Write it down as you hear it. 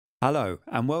Hello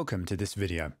and welcome to this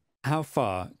video. How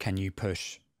far can you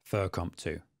push Fircomp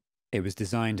to? It was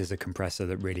designed as a compressor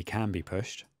that really can be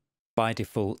pushed. By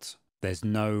default, there's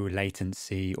no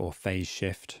latency or phase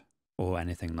shift or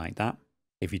anything like that.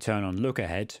 If you turn on look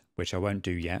ahead, which I won't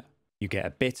do yet, you get a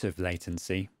bit of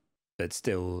latency, but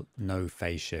still no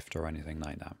phase shift or anything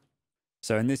like that.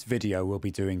 So in this video, we'll be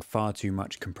doing far too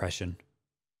much compression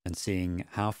and seeing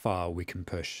how far we can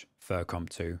push Fircomp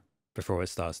to before it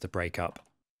starts to break up.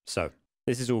 So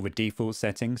this is all the default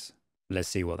settings. Let's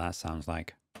see what that sounds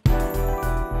like.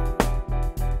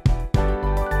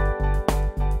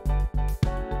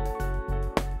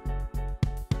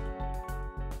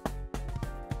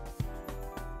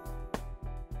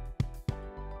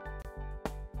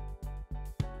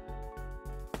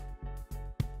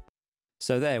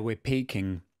 So there we're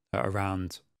peaking at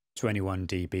around 21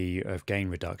 dB of gain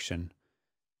reduction,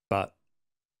 but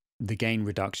the gain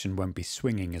reduction won't be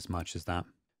swinging as much as that.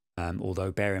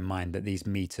 Although bear in mind that these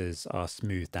meters are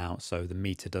smoothed out, so the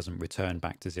meter doesn't return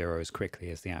back to zero as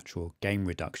quickly as the actual gain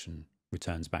reduction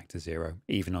returns back to zero,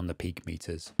 even on the peak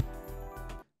meters.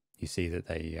 You see that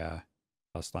they are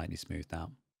slightly smoothed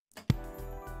out.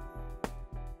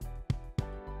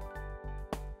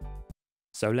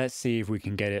 So let's see if we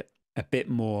can get it a bit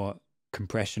more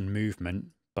compression movement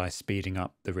by speeding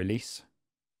up the release.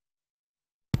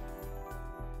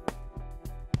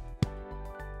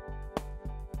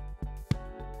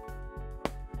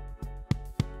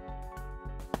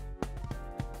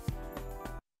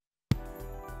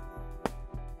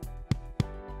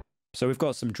 So we've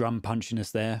got some drum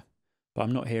punchiness there, but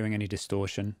I'm not hearing any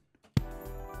distortion.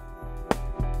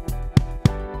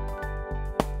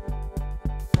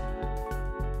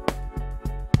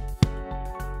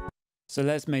 So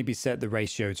let's maybe set the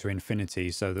ratio to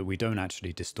infinity so that we don't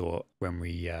actually distort when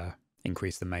we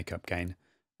increase the makeup gain.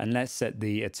 And let's set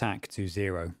the attack to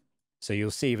 0. So you'll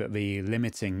see that the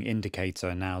limiting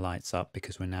indicator now lights up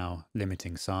because we're now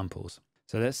limiting samples.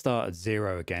 So let's start at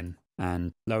 0 again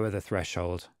and lower the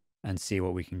threshold and see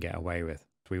what we can get away with.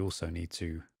 We also need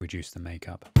to reduce the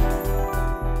makeup.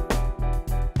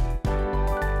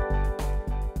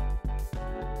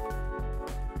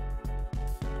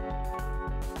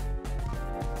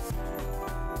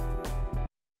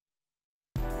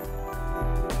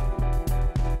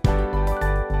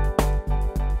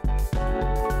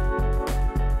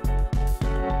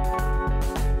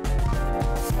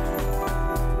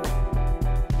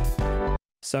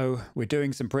 So we're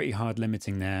doing some pretty hard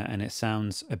limiting there and it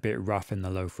sounds a bit rough in the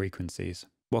low frequencies.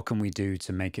 What can we do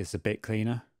to make this a bit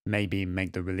cleaner? Maybe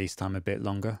make the release time a bit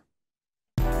longer.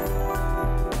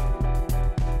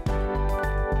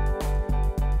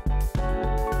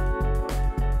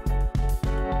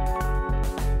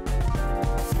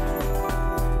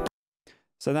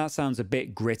 So that sounds a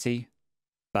bit gritty,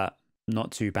 but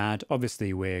not too bad.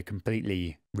 Obviously we're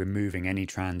completely removing any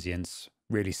transients,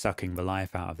 really sucking the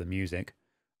life out of the music.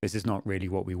 This is not really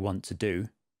what we want to do,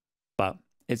 but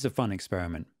it's a fun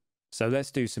experiment. So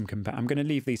let's do some I'm going to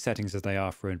leave these settings as they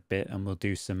are for a bit and we'll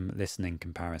do some listening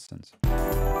comparisons.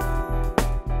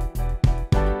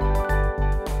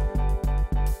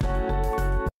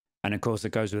 And of course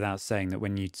it goes without saying that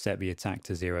when you set the attack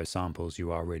to 0 samples,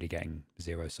 you are really getting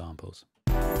 0 samples.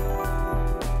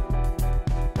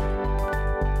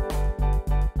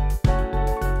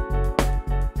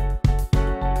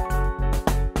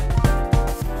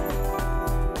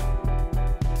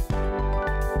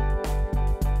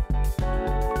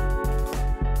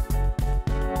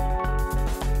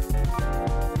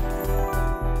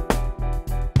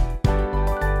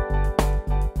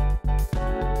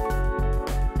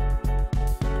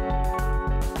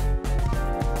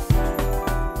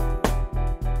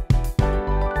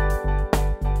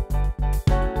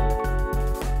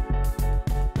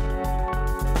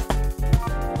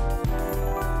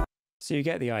 So you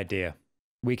get the idea.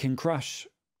 We can crush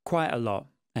quite a lot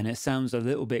and it sounds a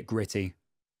little bit gritty,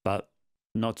 but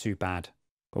not too bad.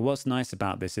 But what's nice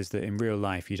about this is that in real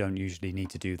life, you don't usually need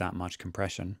to do that much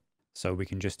compression. So we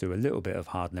can just do a little bit of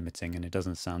hard limiting and it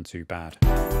doesn't sound too bad.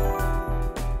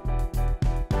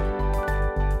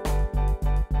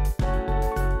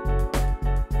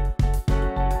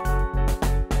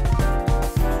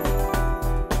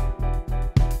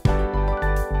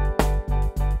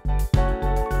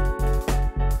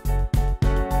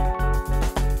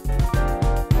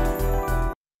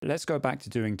 Let's go back to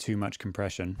doing too much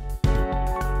compression.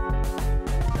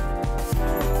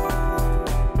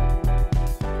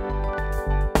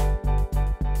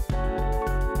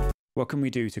 What can we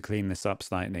do to clean this up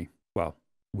slightly? Well,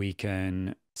 we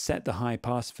can set the high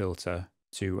pass filter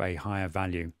to a higher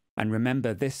value. And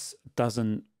remember, this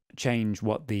doesn't change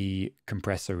what the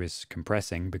compressor is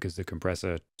compressing because the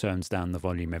compressor turns down the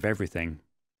volume of everything.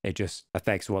 It just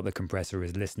affects what the compressor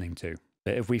is listening to.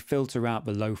 But if we filter out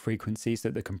the low frequencies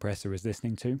that the compressor is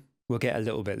listening to, we'll get a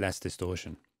little bit less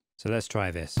distortion. So let's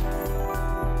try this.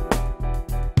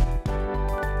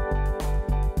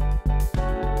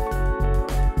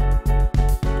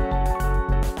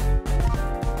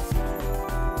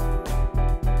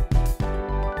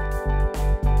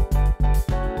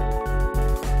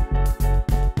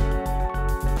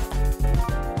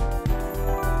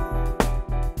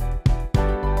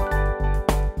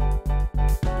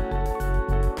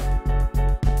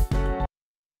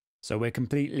 So we're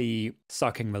completely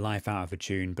sucking the life out of a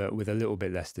tune, but with a little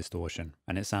bit less distortion,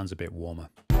 and it sounds a bit warmer.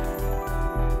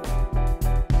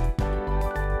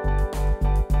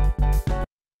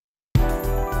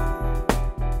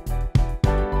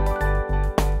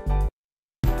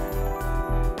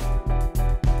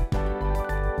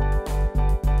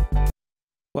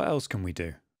 What else can we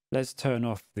do? Let's turn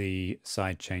off the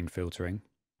sidechain filtering.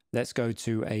 Let's go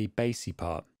to a bassy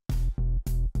part.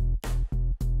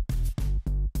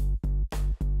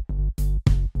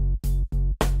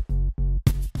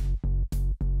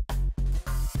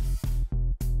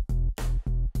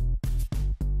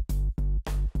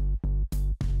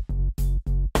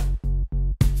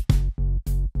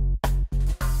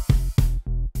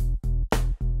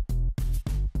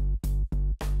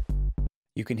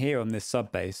 You can hear on this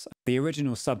sub bass, the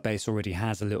original sub bass already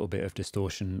has a little bit of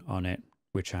distortion on it,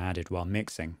 which I added while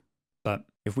mixing. But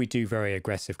if we do very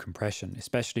aggressive compression,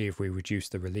 especially if we reduce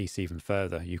the release even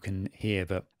further, you can hear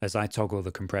that as I toggle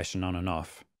the compression on and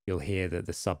off, you'll hear that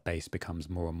the sub bass becomes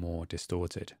more and more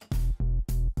distorted.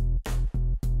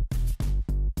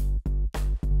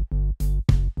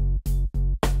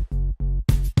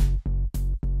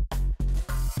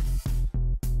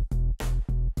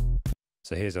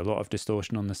 So here's a lot of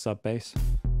distortion on the sub bass.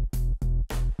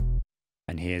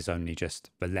 And here's only just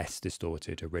the less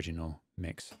distorted original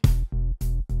mix.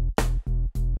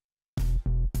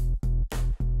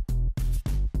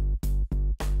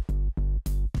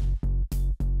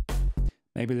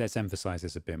 Maybe let's emphasize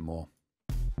this a bit more.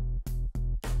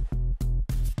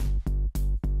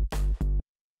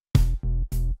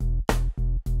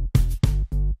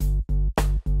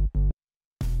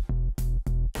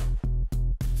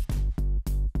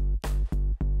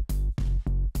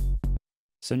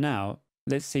 So now,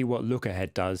 let's see what look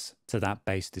ahead does to that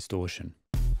bass distortion.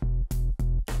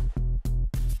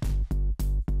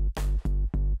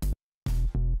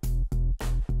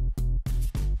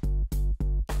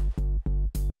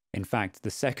 In fact, the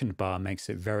second bar makes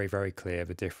it very, very clear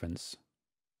the difference.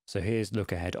 So here's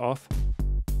look ahead off,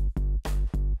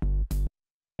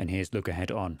 and here's look ahead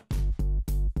on.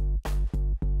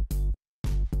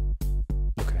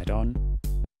 Look ahead on,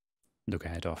 look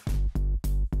ahead off.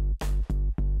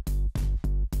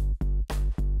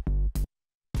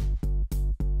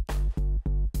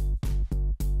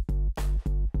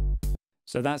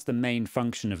 So that's the main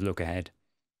function of look ahead,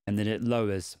 and then it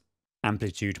lowers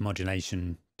amplitude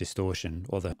modulation distortion,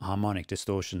 or the harmonic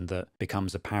distortion that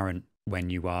becomes apparent when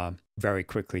you are very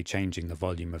quickly changing the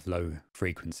volume of low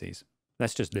frequencies.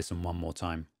 Let's just listen one more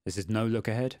time. This is no look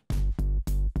ahead,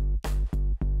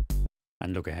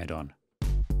 and look ahead on.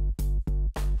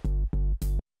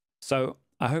 So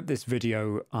I hope this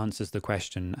video answers the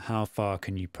question, how far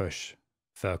can you push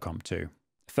Fircomp 2?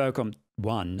 Fircomp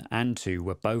 1 and 2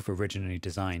 were both originally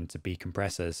designed to be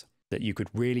compressors that you could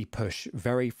really push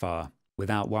very far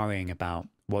without worrying about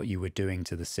what you were doing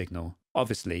to the signal.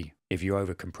 Obviously, if you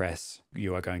overcompress,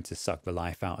 you are going to suck the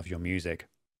life out of your music.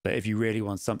 But if you really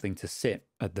want something to sit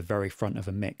at the very front of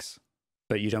a mix,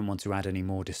 but you don't want to add any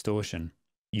more distortion,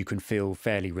 you can feel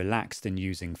fairly relaxed in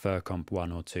using Fircomp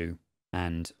 1 or 2.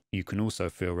 And you can also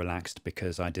feel relaxed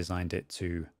because I designed it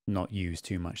to not use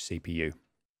too much CPU.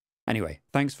 Anyway,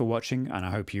 thanks for watching, and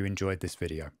I hope you enjoyed this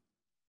video.